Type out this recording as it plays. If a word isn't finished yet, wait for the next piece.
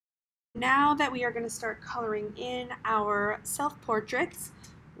Now that we are going to start coloring in our self-portraits,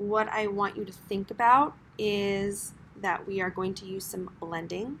 what I want you to think about is that we are going to use some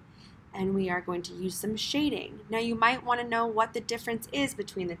blending and we are going to use some shading. Now you might want to know what the difference is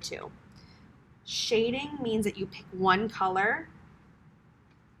between the two. Shading means that you pick one color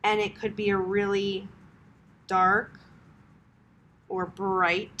and it could be a really dark or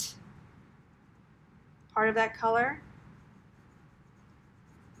bright part of that color,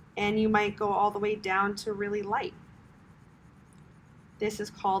 and you might go all the way down to really light. This is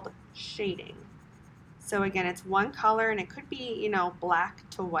called shading. So again, it's one color and it could be, black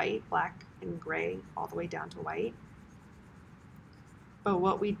to white, black and gray, all the way down to white. But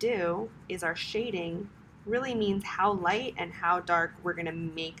what we do is our shading really means how light and how dark we're gonna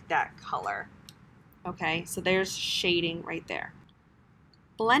make that color. Okay, so there's shading right there.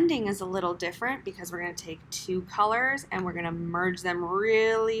 Blending is a little different because we're going to take two colors and we're going to merge them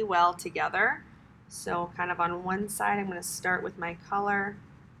really well together. So kind of on one side, I'm going to start with my color,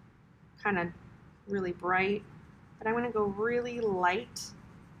 kind of really bright, but I'm going to go really light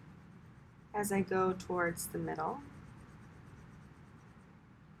as I go towards the middle.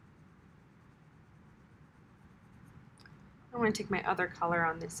 I'm going to take my other color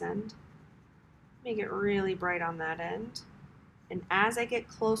on this end, make it really bright on that end. And as I get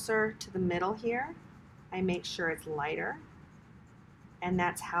closer to the middle here, I make sure it's lighter. And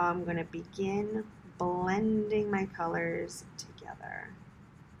that's how I'm going to begin blending my colors together.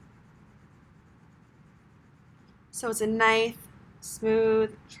 So it's a nice,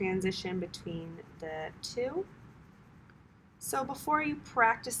 smooth transition between the two. So before you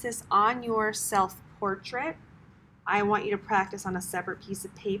practice this on your self-portrait, I want you to practice on a separate piece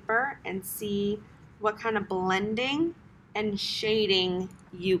of paper and see what kind of blending and shading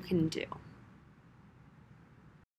you can do.